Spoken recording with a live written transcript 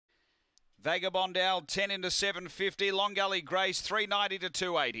Vagabondale 10 into 750. Long Gully Grace 390 to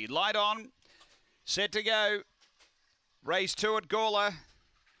 280. Light on. Set to go. Race 2 at Gawler.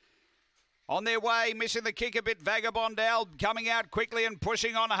 On their way, missing the kick a bit, Vagabondale coming out quickly and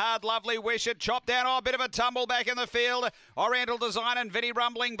pushing on hard. Lovely Wish it chopped down. Oh, a bit of a tumble back in the field. Oriental Design and Vinny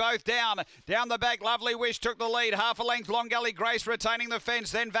Rumbling both down. Down the back, Lovely Wish took the lead. Half a length, Long Gully Grace retaining the fence.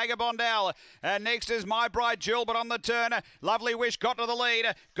 Then Vagabondale. Next is My Bride Jewel, but on the turn, Lovely Wish got to the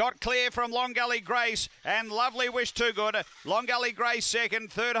lead. Got clear from Long Gully Grace and Lovely Wish too good. Long Gully Grace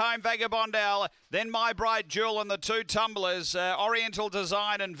second. Third home, Vagabondale. Then My Bride Jewel and the two tumblers, Oriental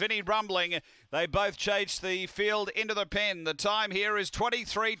Design and Vinny Rumbling. They both chased the field into the pen. The time here is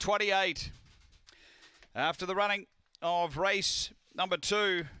 23:28. After the running of race number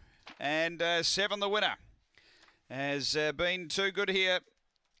 2 and 7, the winner has been too good here.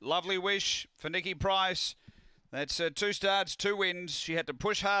 Lovely Wish for Nikki Price. That's 2 starts, 2 wins. She had to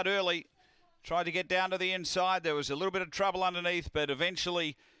push hard early. Tried to get down to the inside. There was a little bit of trouble underneath, but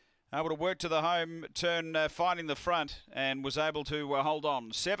eventually able to work to the home turn, finding the front, and was able to hold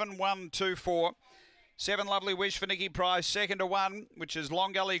on. 7-1-2-4. 7 Lovely Wish for Nikki Price. Second to 1, which is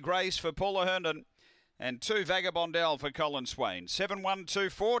Long Gully Grace for Paula Herndon. And 2 Vagabondale for Colin Swain.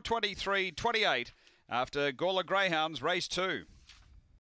 7-1-2-4, 23-28 after Gawler Greyhounds race 2.